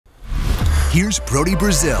Here's Brody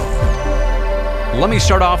Brazil. Let me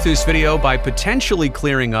start off this video by potentially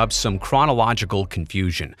clearing up some chronological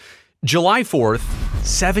confusion. July 4th,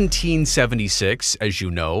 1776, as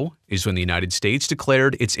you know, is when the United States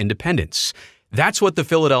declared its independence. That's what the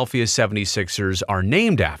Philadelphia 76ers are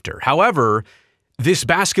named after. However, this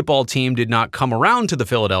basketball team did not come around to the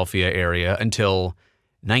Philadelphia area until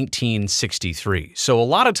 1963. So a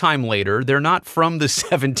lot of time later, they're not from the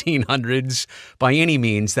 1700s by any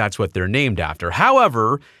means. That's what they're named after.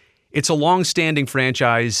 However, it's a long-standing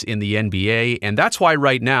franchise in the NBA, and that's why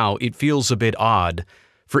right now it feels a bit odd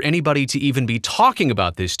for anybody to even be talking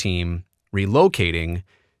about this team relocating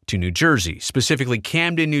to New Jersey, specifically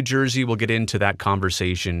Camden, New Jersey. We'll get into that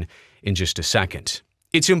conversation in just a second.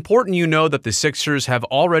 It's important you know that the Sixers have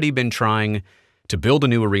already been trying to build a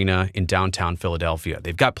new arena in downtown Philadelphia.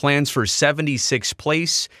 They've got plans for 76th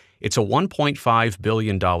Place. It's a $1.5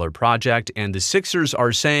 billion project, and the Sixers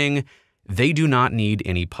are saying they do not need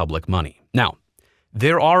any public money. Now,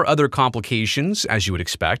 there are other complications, as you would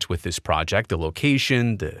expect, with this project, the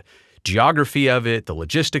location, the geography of it, the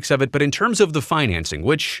logistics of it, but in terms of the financing,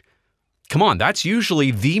 which, come on, that's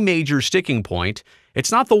usually the major sticking point. It's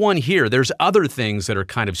not the one here. There's other things that are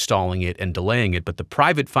kind of stalling it and delaying it, but the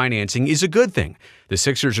private financing is a good thing. The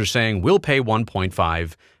Sixers are saying we'll pay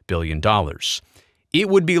 $1.5 billion. It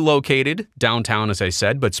would be located downtown, as I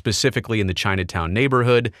said, but specifically in the Chinatown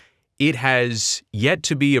neighborhood. It has yet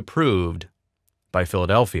to be approved by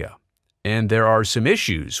Philadelphia. And there are some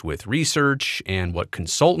issues with research and what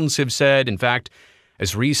consultants have said. In fact,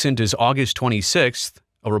 as recent as August 26th,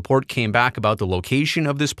 a report came back about the location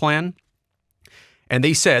of this plan. And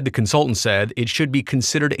they said, the consultant said, it should be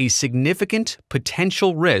considered a significant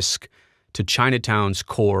potential risk to Chinatown's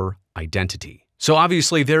core identity. So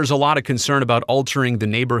obviously there's a lot of concern about altering the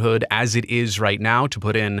neighborhood as it is right now to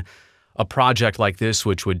put in a project like this,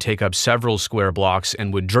 which would take up several square blocks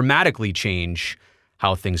and would dramatically change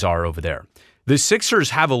how things are over there. The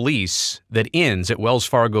Sixers have a lease that ends at Wells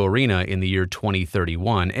Fargo Arena in the year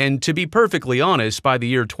 2031. And to be perfectly honest, by the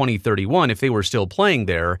year 2031, if they were still playing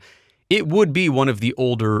there, it would be one of the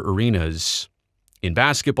older arenas in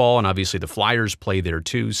basketball, and obviously the Flyers play there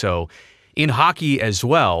too. So in hockey as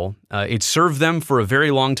well, it served them for a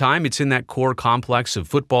very long time. It's in that core complex of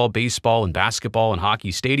football, baseball, and basketball and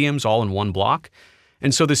hockey stadiums all in one block.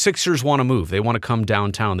 And so the Sixers want to move. They want to come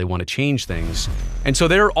downtown. They want to change things. And so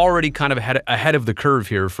they're already kind of ahead of the curve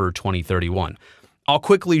here for 2031. I'll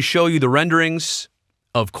quickly show you the renderings.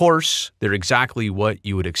 Of course, they're exactly what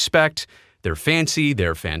you would expect. They're fancy,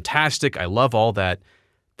 they're fantastic. I love all that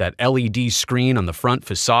LED screen on the front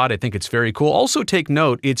facade. I think it's very cool. Also take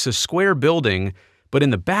note, it's a square building, but in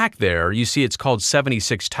the back there, you see it's called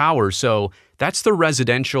 76 Towers. So that's the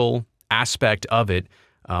residential aspect of it.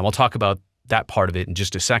 I'll talk about that part of it in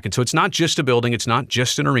just a second. So it's not just a building, it's not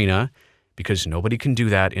just an arena, because nobody can do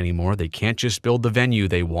that anymore. They can't just build the venue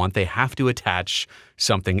they want. They have to attach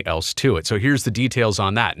something else to it. So here's the details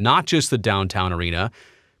on that. Not just the downtown arena,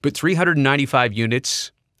 but 395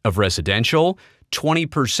 units of residential.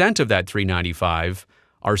 20% of that 395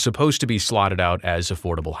 are supposed to be slotted out as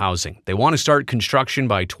affordable housing. They want to start construction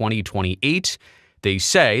by 2028. They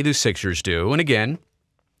say, the Sixers do. And again,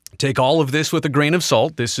 take all of this with a grain of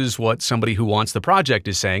salt. This is what somebody who wants the project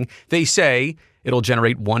is saying. They say it'll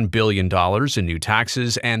generate $1 billion in new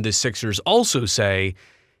taxes. And the Sixers also say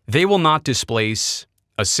they will not displace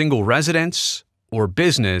a single residence or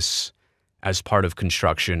business as part of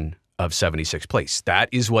construction of 76th Place. That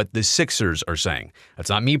is what the Sixers are saying. That's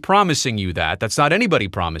not me promising you that. That's not anybody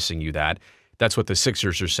promising you that. That's what the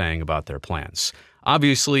Sixers are saying about their plans.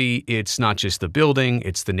 Obviously, it's not just the building,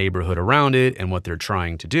 it's the neighborhood around it and what they're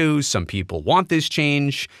trying to do. Some people want this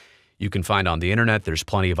change. You can find on the internet there's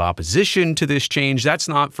plenty of opposition to this change. That's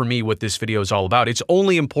not, for me, what this video is all about. It's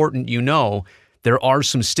only important you know there are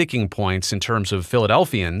some sticking points in terms of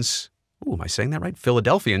Philadelphians. Ooh, am I saying that right?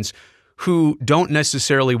 Philadelphians who don't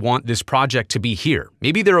necessarily want this project to be here.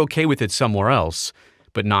 Maybe they're okay with it somewhere else,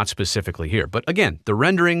 but not specifically here. But again, the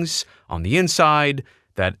renderings on the inside,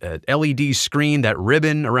 that LED screen, that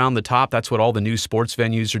ribbon around the top, that's what all the new sports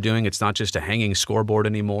venues are doing. It's not just a hanging scoreboard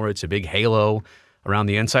anymore. It's a big halo around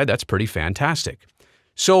the inside. That's pretty fantastic.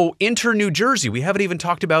 So enter New Jersey. We haven't even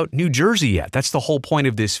talked about New Jersey yet. That's the whole point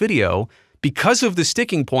of this video. Because of the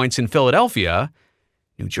sticking points in Philadelphia,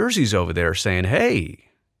 New Jersey's over there saying, hey,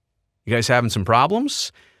 you guys having some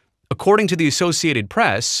problems? According to the Associated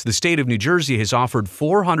Press, the state of New Jersey has offered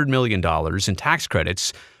 $400 million in tax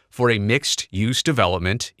credits for a mixed-use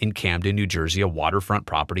development in Camden, New Jersey, a waterfront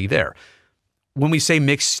property there. when we say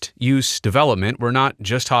mixed-use development, we're not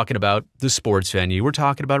just talking about the sports venue. We're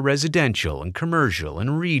talking about residential and commercial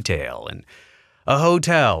and retail and a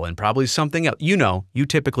hotel and probably something else. You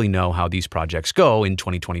typically know how these projects go in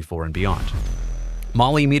 2024 and beyond.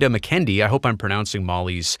 Molly Mita McKendy, I hope I'm pronouncing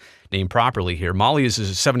Molly's name properly here. Molly is a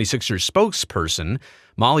 76ers spokesperson.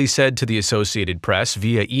 Molly said to the Associated Press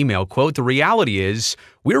via email, quote, "The reality is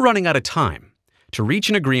we're running out of time to reach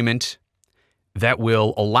an agreement that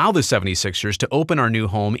will allow the 76ers to open our new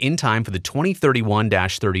home in time for the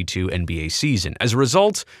 2031-32 NBA season. As a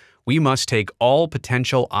result, we must take all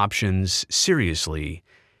potential options seriously,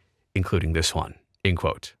 including this one," end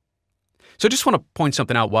quote. So I just want to point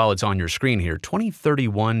something out while it's on your screen here,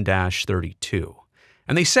 2031-32.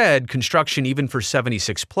 And they said construction even for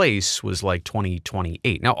 76 Place was like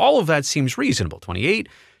 2028. Now, all of that seems reasonable. 28,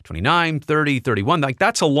 29, 30, 31. Like,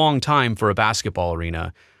 that's a long time for a basketball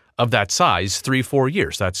arena of that size, 3-4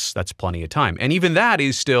 years. That's plenty of time. And even that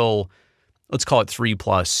is still, let's call it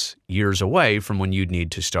 3+ years away from when you'd need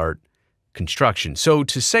to start construction. So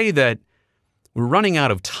to say that we're running out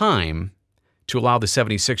of time to allow the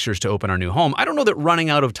 76ers to open our new home, I don't know that running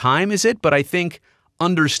out of time is it, but I think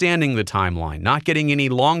understanding the timeline, not getting any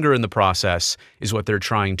longer in the process, is what they're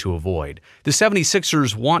trying to avoid. The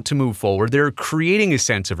 76ers want to move forward. They're creating a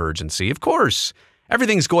sense of urgency. Of course,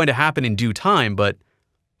 everything's going to happen in due time, but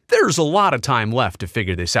there's a lot of time left to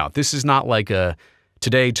figure this out. This is not like a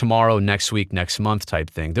today, tomorrow, next week, next month type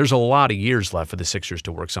thing. There's a lot of years left for the Sixers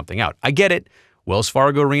to work something out. I get it. Wells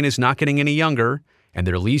Fargo Arena is not getting any younger, and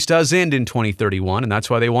their lease does end in 2031, and that's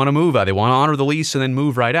why they want to move out. They want to honor the lease and then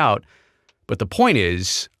move right out. But the point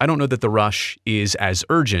is, I don't know that the rush is as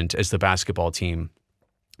urgent as the basketball team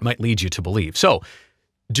might lead you to believe. So,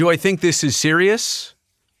 do I think this is serious?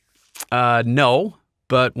 No.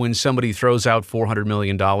 But when somebody throws out $400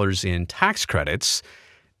 million in tax credits,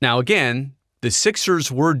 now again, the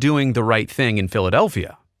Sixers were doing the right thing in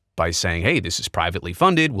Philadelphia by saying, hey, this is privately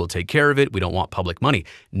funded, we'll take care of it, we don't want public money.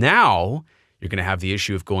 Now, you're going to have the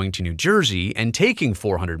issue of going to New Jersey and taking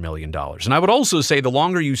 $400 million. And I would also say the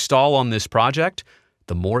longer you stall on this project,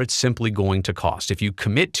 the more it's simply going to cost. If you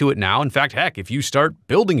commit to it now, in fact, heck, if you start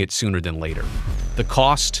building it sooner than later, the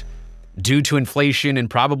cost due to inflation and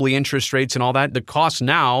probably interest rates and all that, the cost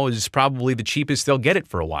now is probably the cheapest they'll get it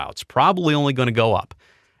for a while. It's probably only going to go up,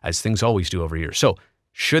 as things always do over here. So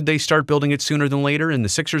should they start building it sooner than later? In the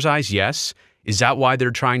Sixers' eyes, yes. Is that why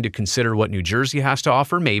they're trying to consider what New Jersey has to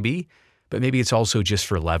offer? Maybe. But maybe it's also just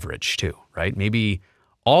for leverage too, right? Maybe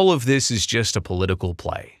all of this is just a political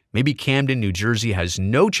play. Maybe Camden, New Jersey has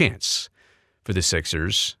no chance for the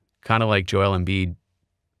Sixers, kind of like Joel Embiid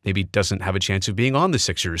maybe doesn't have a chance of being on the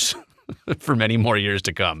Sixers for many more years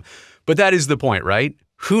to come. But that is the point, right?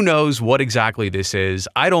 Who knows what exactly this is?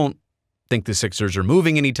 I don't think the Sixers are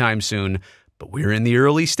moving anytime soon, but we're in the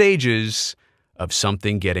early stages of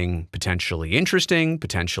something getting potentially interesting,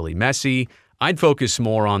 potentially messy. I'd focus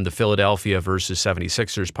more on the Philadelphia versus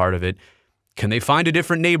 76ers part of it. Can they find a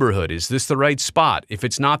different neighborhood? Is this the right spot? If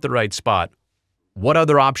it's not the right spot, what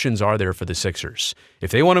other options are there for the Sixers?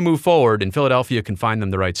 If they want to move forward and Philadelphia can find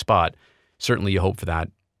them the right spot, certainly you hope for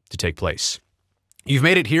that to take place. You've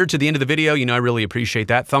made it here to the end of the video. I really appreciate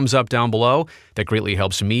that. Thumbs up down below. That greatly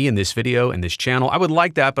helps me in this video and this channel. I would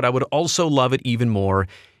like that, but I would also love it even more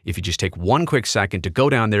if you just take one quick second to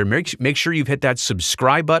go down there, make sure you've hit that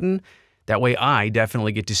subscribe button. That way I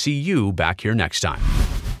definitely get to see you back here next time.